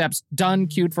 4 steps. Done,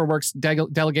 queued for work,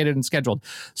 delegated, and scheduled.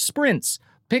 Sprints.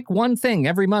 Pick one thing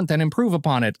every month and improve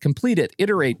upon it. Complete it,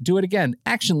 iterate, do it again.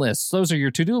 Action lists. Those are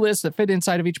your to-do lists that fit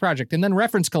inside of each project. And then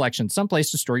reference collections,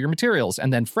 someplace to store your materials.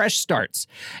 And then fresh starts.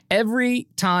 Every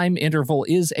time interval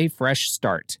is a fresh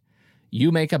start.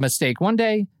 You make a mistake one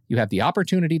day, you have the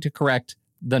opportunity to correct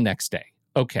the next day.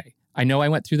 Okay. I know I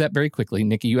went through that very quickly.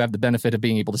 Nikki, you have the benefit of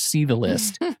being able to see the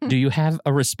list. Do you have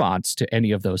a response to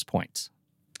any of those points?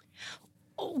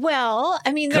 Well,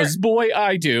 I mean, because boy,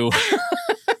 I do.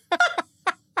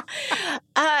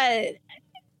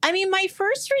 My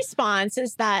first response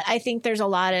is that I think there's a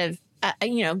lot of,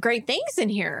 great things in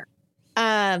here.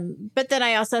 But then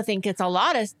I also think it's a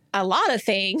lot of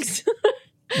things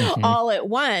all at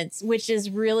once, which is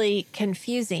really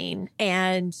confusing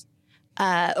and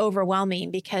overwhelming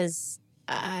because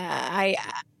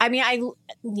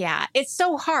it's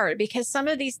so hard because some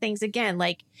of these things, again,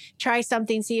 like try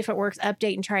something, see if it works,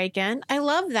 update and try again. I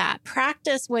love that.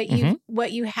 Practice what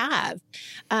you have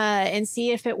and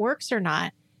see if it works or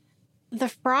not. The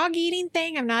frog eating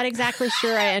thing, I'm not exactly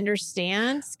sure I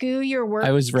understand. Skew your work.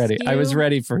 I was ready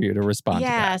for you to respond to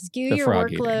that. Yeah, skew your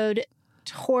workload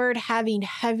toward having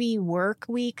heavy work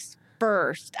weeks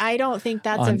first. I don't think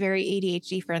that's a very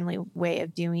ADHD friendly way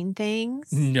of doing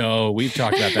things. No, we've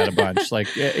talked about that a bunch.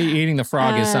 Like eating the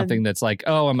frog is something that's like,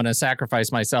 oh, I'm going to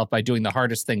sacrifice myself by doing the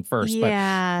hardest thing first.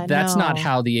 Yeah, but that's not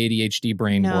how the ADHD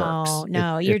brain works.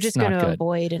 No, you're just going to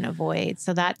avoid and avoid.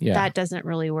 So that doesn't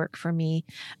really work for me.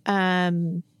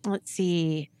 Let's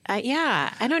see.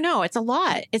 I don't know. It's a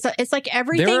lot. It's like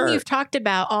everything you've talked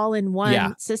about all in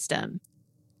one system.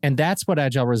 And that's what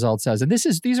Agile Results does. And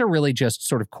these are really just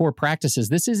sort of core practices.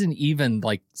 This isn't even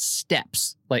like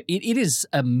steps. Like it is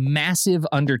a massive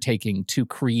undertaking to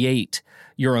create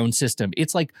your own system.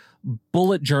 It's like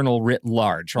bullet journal writ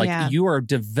large. Like you are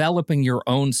developing your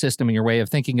own system and your way of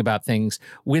thinking about things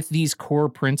with these core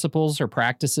principles or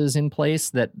practices in place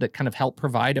that kind of help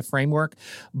provide a framework.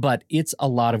 But it's a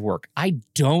lot of work. I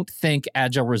don't think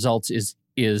Agile Results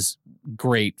is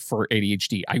great for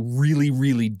ADHD. I really,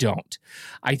 really don't.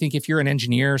 I think if you're an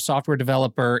engineer, software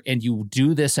developer, and you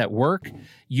do this at work,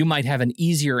 you might have an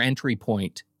easier entry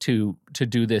point to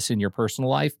do this in your personal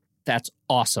life. That's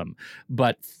awesome.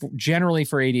 But generally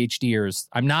for ADHDers,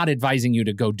 I'm not advising you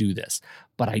to go do this.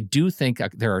 But I do think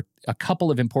there are a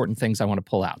couple of important things I want to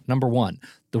pull out. Number one,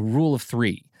 the rule of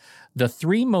three. The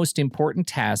three most important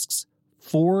tasks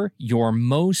for your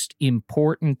most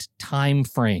important time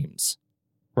frames.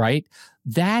 Right?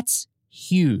 That's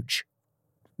huge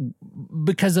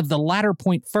because of the latter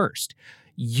point first.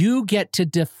 You get to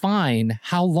define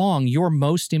how long your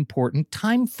most important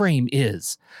time frame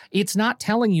is. It's not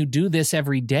telling you do this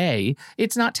every day.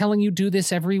 It's not telling you do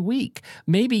this every week.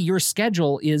 Maybe your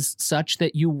schedule is such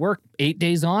that you work 8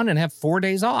 days on and have 4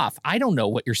 days off. I don't know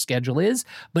what your schedule is,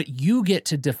 but you get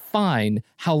to define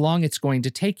how long it's going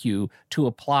to take you to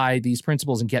apply these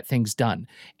principles and get things done.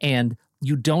 And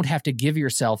you don't have to give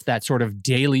yourself that sort of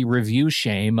daily review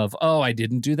shame of, oh, I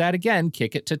didn't do that again,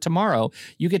 kick it to tomorrow.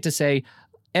 You get to say,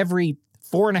 every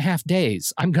 4.5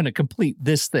 days, I'm going to complete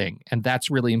this thing. And that's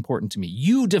really important to me.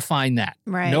 You define that.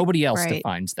 Right. Nobody else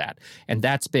defines that. And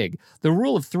that's big. The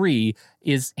rule of three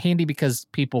is handy because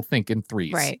people think in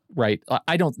threes. Right.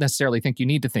 I don't necessarily think you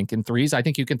need to think in threes. I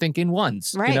think you can think in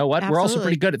ones. Right. You know what? Absolutely. We're also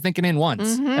pretty good at thinking in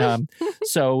ones. Mm-hmm.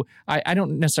 So I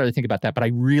don't necessarily think about that, but I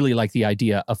really like the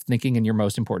idea of thinking in your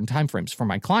most important timeframes. For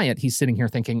my client, he's sitting here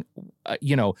thinking, I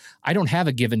don't have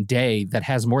a given day that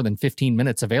has more than 15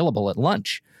 minutes available at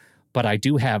lunch. But I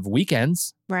do have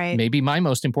weekends. Right. Maybe my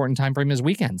most important time frame is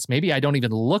weekends. Maybe I don't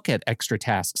even look at extra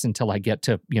tasks until I get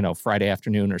to, Friday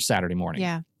afternoon or Saturday morning.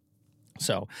 Yeah.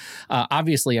 So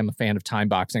obviously I'm a fan of time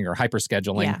boxing or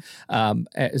hyperscheduling.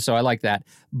 Yeah. So I like that.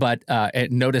 But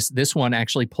notice this one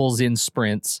actually pulls in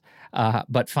sprints.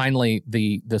 But finally,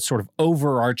 the sort of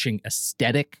overarching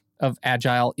aesthetic of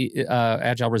Agile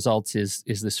Results is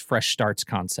this fresh starts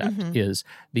concept, is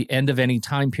the end of any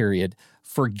time period.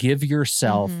 Forgive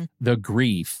yourself the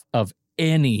grief of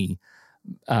any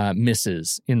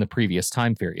misses in the previous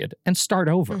time period and start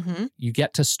over. You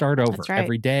get to start over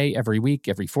every day, every week,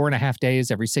 every 4.5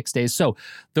 days, every 6 days. So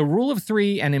the rule of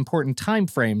three and important time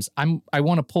frames, I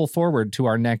want to pull forward to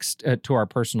our next, to our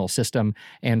personal system,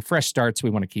 and fresh starts.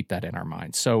 We want to keep that in our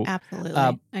minds. So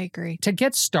absolutely. I agree. To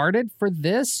get started for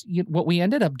this, what we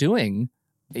ended up doing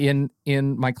in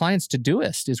my client's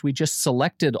Todoist is we just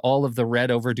selected all of the red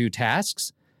overdue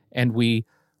tasks and we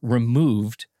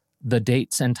removed the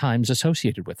dates and times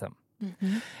associated with them.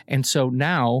 And so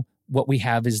now what we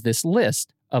have is this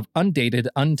list of undated,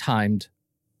 untimed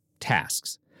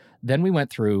tasks. Then we went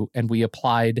through and we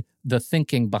applied the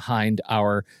thinking behind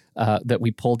our, that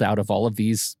we pulled out of all of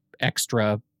these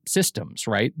extra systems,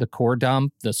 right? The core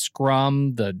dump, the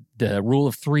scrum, the rule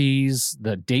of threes,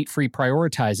 the date-free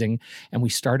prioritizing, and we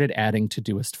started adding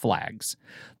Todoist flags.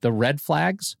 The red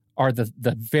flags are the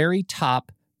very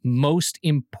top, most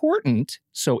important,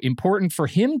 so important for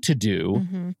him to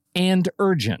do, and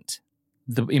urgent,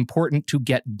 the important to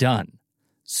get done.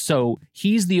 So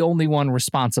he's the only one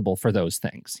responsible for those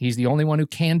things. He's the only one who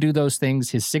can do those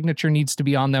things. His signature needs to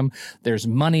be on them. There's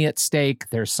money at stake.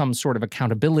 There's some sort of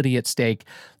accountability at stake.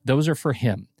 Those are for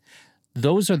him.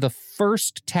 Those are the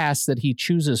first tasks that he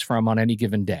chooses from on any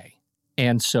given day.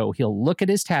 And so he'll look at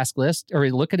his task list, or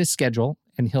he'll look at his schedule,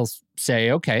 and he'll say,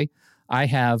 okay, I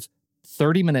have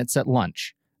 30 minutes at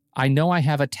lunch. I know I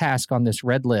have a task on this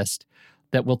red list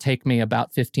that will take me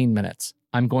about 15 minutes.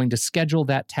 I'm going to schedule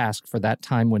that task for that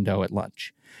time window at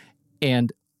lunch,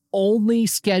 and only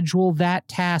schedule that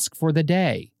task for the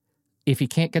day. If he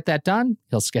can't get that done,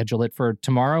 he'll schedule it for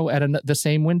tomorrow at the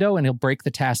same window, and he'll break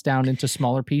the task down into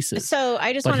smaller pieces. So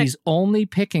But he's only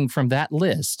picking from that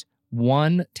list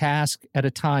one task at a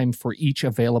time for each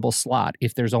available slot.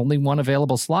 If there's only one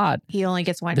available slot, he only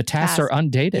gets one. The tasks are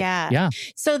undated. Yeah.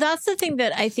 So that's the thing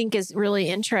that I think is really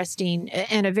interesting,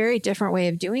 and a very different way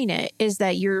of doing it is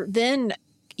that you're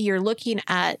looking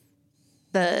at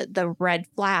the red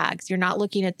flags. You're not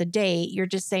looking at the date. You're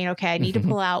just saying, okay, I need to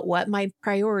pull out what my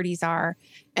priorities are,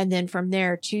 and then from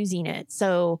there choosing it.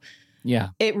 So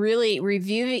it really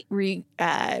removing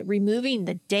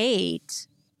the date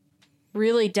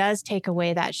really does take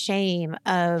away that shame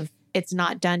of it's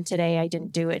not done today. I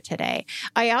didn't do it today.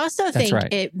 I also think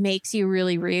it makes you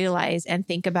really realize and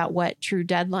think about what true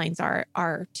deadlines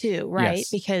are too, right? Yes.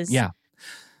 Because,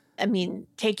 I mean,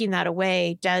 taking that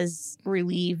away does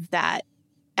relieve that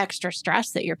extra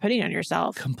stress that you're putting on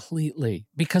yourself. Completely.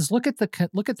 Because look at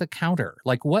the counter.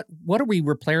 Like what are we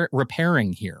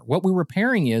repairing here? What we're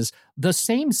repairing is the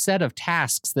same set of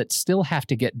tasks that still have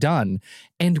to get done,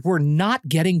 and we're not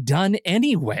getting done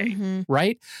anyway,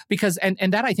 right? Because and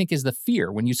that I think is the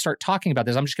fear when you start talking about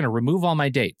this. I'm just going to remove all my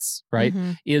dates, right?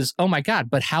 Is, oh my God,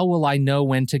 but how will I know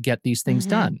when to get these things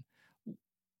done?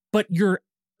 But you're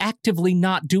actively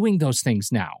not doing those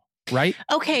things now. Right?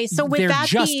 Okay. So they're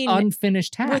just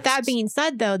unfinished tasks. With that being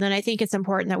said, though, then I think it's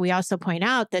important that we also point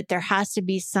out that there has to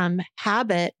be some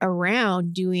habit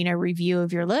around doing a review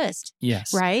of your list.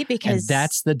 Yes. Right? Because and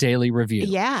that's the daily review.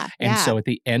 Yeah. And so at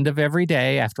the end of every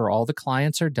day, after all the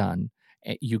clients are done,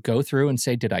 you go through and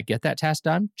say, did I get that task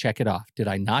done? Check it off. Did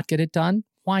I not get it done?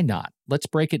 Why not? Let's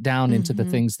break it down into the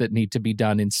things that need to be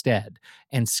done instead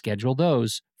and schedule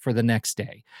those for the next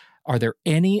day. Are there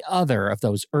any other of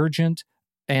those urgent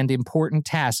and important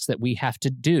tasks that we have to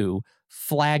do?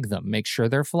 Flag them, make sure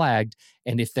they're flagged.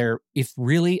 And if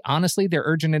really, honestly, they're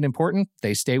urgent and important,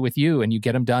 they stay with you and you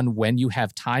get them done when you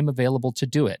have time available to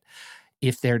do it.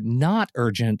 If they're not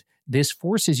urgent, this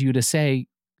forces you to say,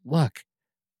 look,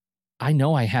 I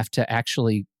know I have to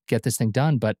actually get this thing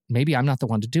done, but maybe I'm not the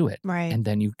one to do it. Right. And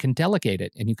then you can delegate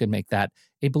it and you can make that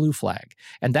a blue flag.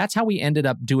 And that's how we ended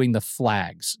up doing the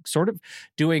flags, sort of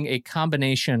doing a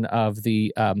combination of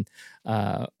the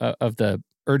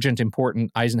urgent,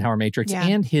 important Eisenhower matrix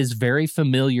and his very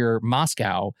familiar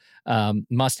Moscow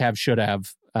must have, should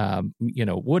have,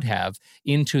 would have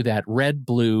into that red,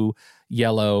 blue,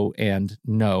 yellow, and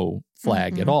no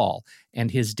flag at all.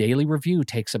 And his daily review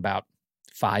takes about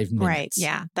 5 minutes. Right.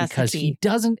 Yeah. That's because the key. he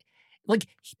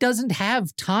doesn't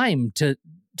have time to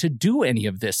do any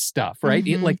of this stuff, right?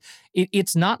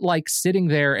 It's not like sitting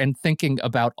there and thinking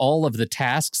about all of the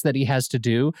tasks that he has to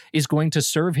do is going to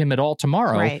serve him at all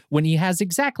tomorrow when he has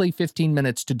exactly 15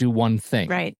 minutes to do one thing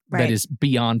that is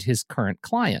beyond his current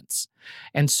clients.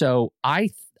 And so I'm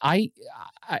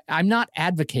not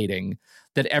advocating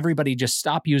that everybody just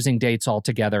stop using dates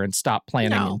altogether and stop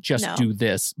planning and just do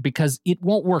this, because it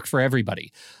won't work for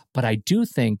everybody. But I do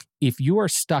think if you are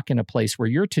stuck in a place where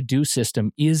your to-do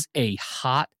system is a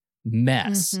hot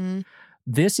mess,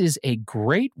 this is a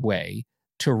great way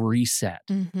to reset,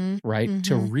 right?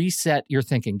 To reset your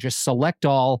thinking. Just select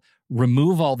all,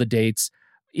 remove all the dates.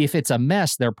 If it's a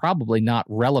mess, they're probably not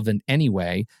relevant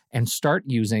anyway, and start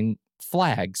using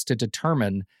flags to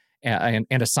determine and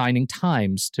assigning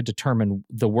times to determine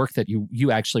the work that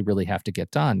you actually really have to get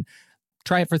done.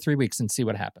 Try it for 3 weeks and see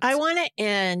what happens. I want to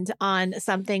end on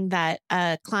something that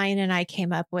a client and I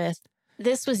came up with.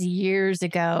 This was years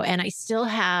ago, and I still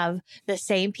have the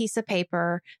same piece of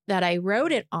paper that I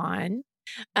wrote it on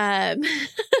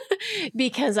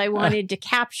because I wanted to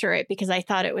capture it because I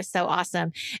thought it was so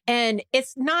awesome. And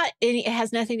it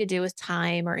has nothing to do with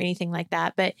time or anything like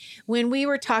that. But when we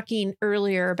were talking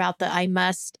earlier about the I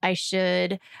must, I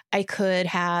should, I could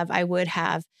have, I would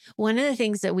have, one of the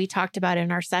things that we talked about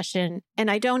in our session,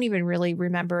 and I don't even really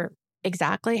remember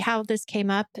exactly how this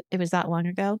came up. It was that long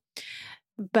ago.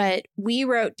 But we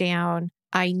wrote down,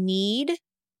 I need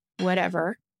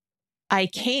whatever, I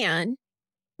can,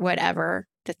 whatever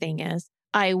the thing is,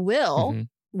 I will,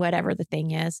 whatever the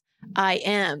thing is, I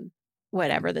am,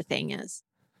 whatever the thing is.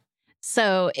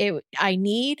 So I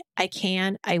need, I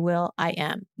can, I will, I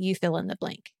am. You fill in the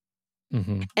blank.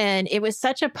 And it was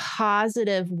such a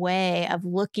positive way of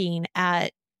looking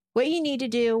at what you need to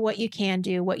do, what you can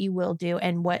do, what you will do,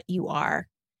 and what you are.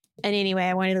 And anyway,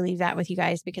 I wanted to leave that with you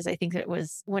guys because I think that it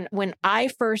was when I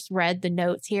first read the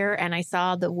notes here and I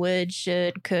saw the would,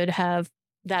 should, could have,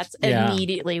 that's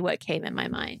immediately what came in my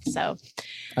mind. So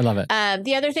I love it.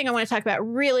 The other thing I want to talk about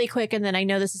really quick, and then I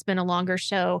know this has been a longer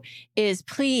show, is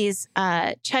please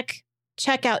check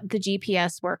out the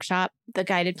GPS workshop, the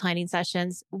guided planning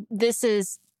sessions. This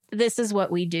is what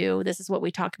we do. This is what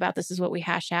we talk about. This is what we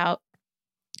hash out.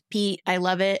 Pete, I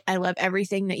love it. I love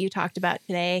everything that you talked about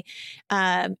today.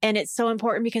 And it's so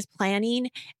important because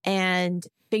planning and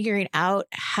figuring out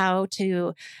how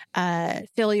to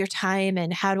fill your time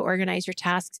and how to organize your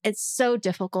tasks, it's so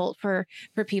difficult for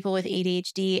people with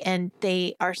ADHD. And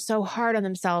they are so hard on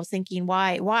themselves thinking,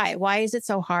 why is it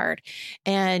so hard?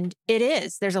 And it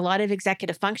is. There's a lot of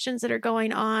executive functions that are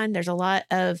going on. There's a lot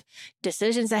of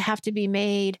decisions that have to be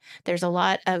made. There's a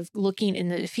lot of looking in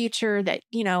the future that,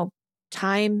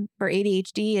 time for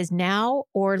ADHD is now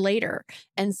or later.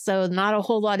 And so not a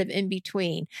whole lot of in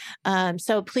between.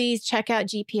 So please check out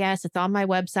GPS. It's on my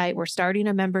website. We're starting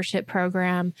a membership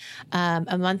program,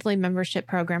 a monthly membership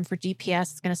program for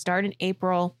GPS. It's going to start in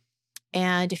April.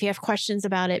 And if you have questions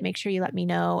about it, make sure you let me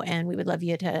know. And we would love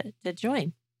you to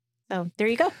join. So there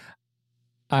you go.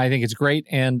 I think it's great.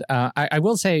 And I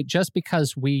will say, just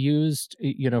because we used,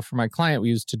 for my client, we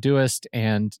used Todoist,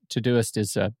 and Todoist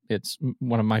is it's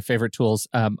one of my favorite tools.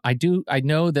 I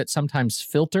know that sometimes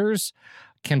filters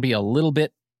can be a little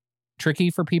bit tricky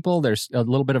for people. There's a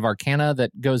little bit of arcana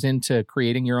that goes into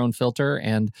creating your own filter.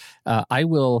 And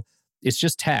it's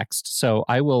just text. So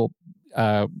I will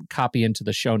copy into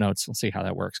the show notes. We'll see how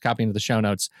that works. Copy into the show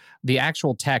notes the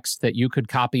actual text that you could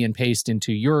copy and paste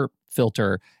into your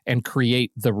filter and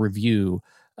create the review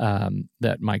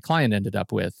that my client ended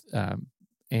up with.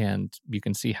 And you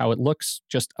can see how it looks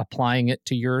just applying it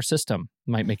to your system.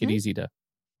 Might make it easy to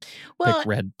pick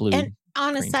red, blue. And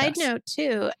on a side test. note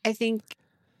too, I think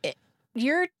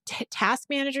your task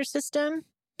manager system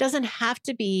doesn't have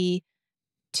to be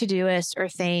Todoist or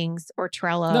Things or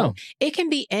Trello. No. It can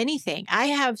be anything. I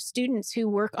have students who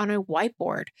work on a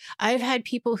whiteboard. I've had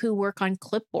people who work on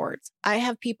clipboards. I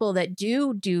have people that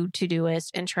do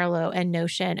Todoist and Trello and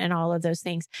Notion and all of those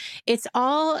things. It's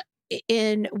all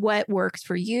in what works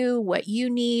for you, what you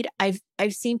need. I've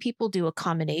seen people do a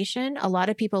combination. A lot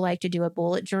of people like to do a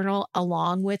bullet journal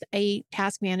along with a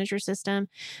task manager system.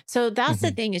 So that's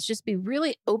the thing, is just be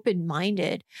really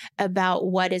open-minded about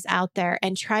what is out there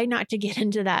and try not to get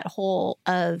into that hole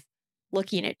of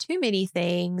looking at too many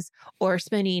things or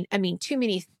spending,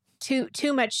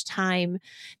 too much time.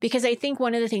 Because I think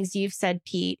one of the things you've said,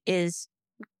 Pete, is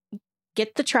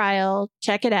get the trial,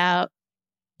 check it out,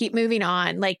 keep moving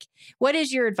on. Like, what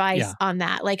is your advice on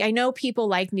that? Like, I know people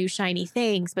like new shiny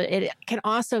things, but it can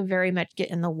also very much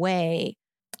get in the way.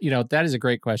 That is a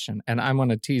great question. And I'm going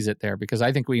to tease it there because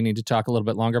I think we need to talk a little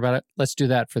bit longer about it. Let's do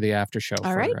that for the after show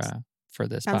for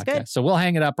this Sounds podcast. good. So we'll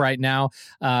hang it up right now.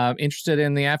 Interested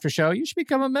in the after show? You should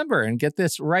become a member and get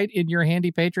this right in your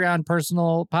handy Patreon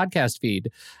personal podcast feed.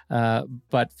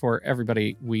 But for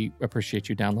everybody, we appreciate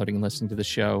you downloading and listening to the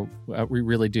show. We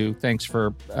really do. Thanks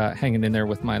for hanging in there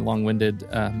with my long-winded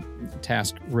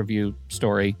task review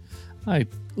story. I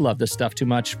love this stuff too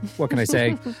much. What can I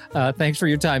say? Thanks for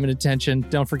your time and attention.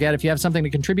 Don't forget, if you have something to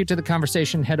contribute to the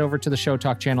conversation, head over to the Show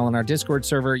Talk channel in our Discord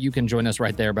server. You can join us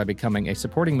right there by becoming a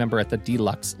supporting member at the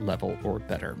deluxe level or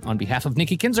better. On behalf of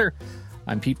Nikki Kinzer,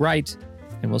 I'm Pete Wright,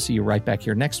 and we'll see you right back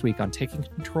here next week on Taking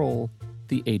Control,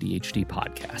 the ADHD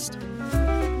podcast.